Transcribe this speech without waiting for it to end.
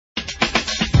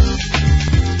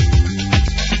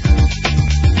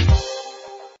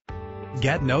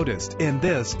Get noticed in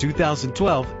this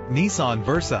 2012 Nissan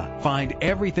Versa. Find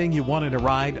everything you want in a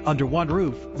ride under one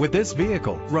roof with this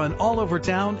vehicle. Run all over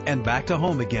town and back to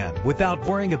home again without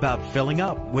worrying about filling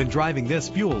up when driving this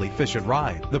fuel-efficient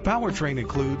ride. The powertrain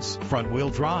includes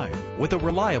front-wheel drive with a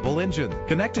reliable engine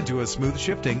connected to a smooth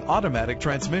shifting automatic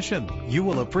transmission. You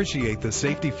will appreciate the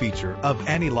safety feature of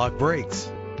anti-lock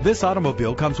brakes. This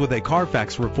automobile comes with a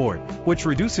Carfax report, which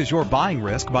reduces your buying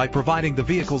risk by providing the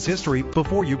vehicle's history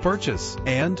before you purchase.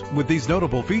 And with these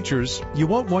notable features, you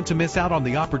won't want to miss out on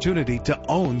the opportunity to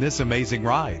own this amazing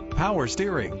ride. Power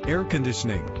steering, air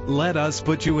conditioning. Let us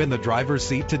put you in the driver's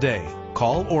seat today.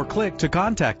 Call or click to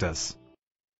contact us.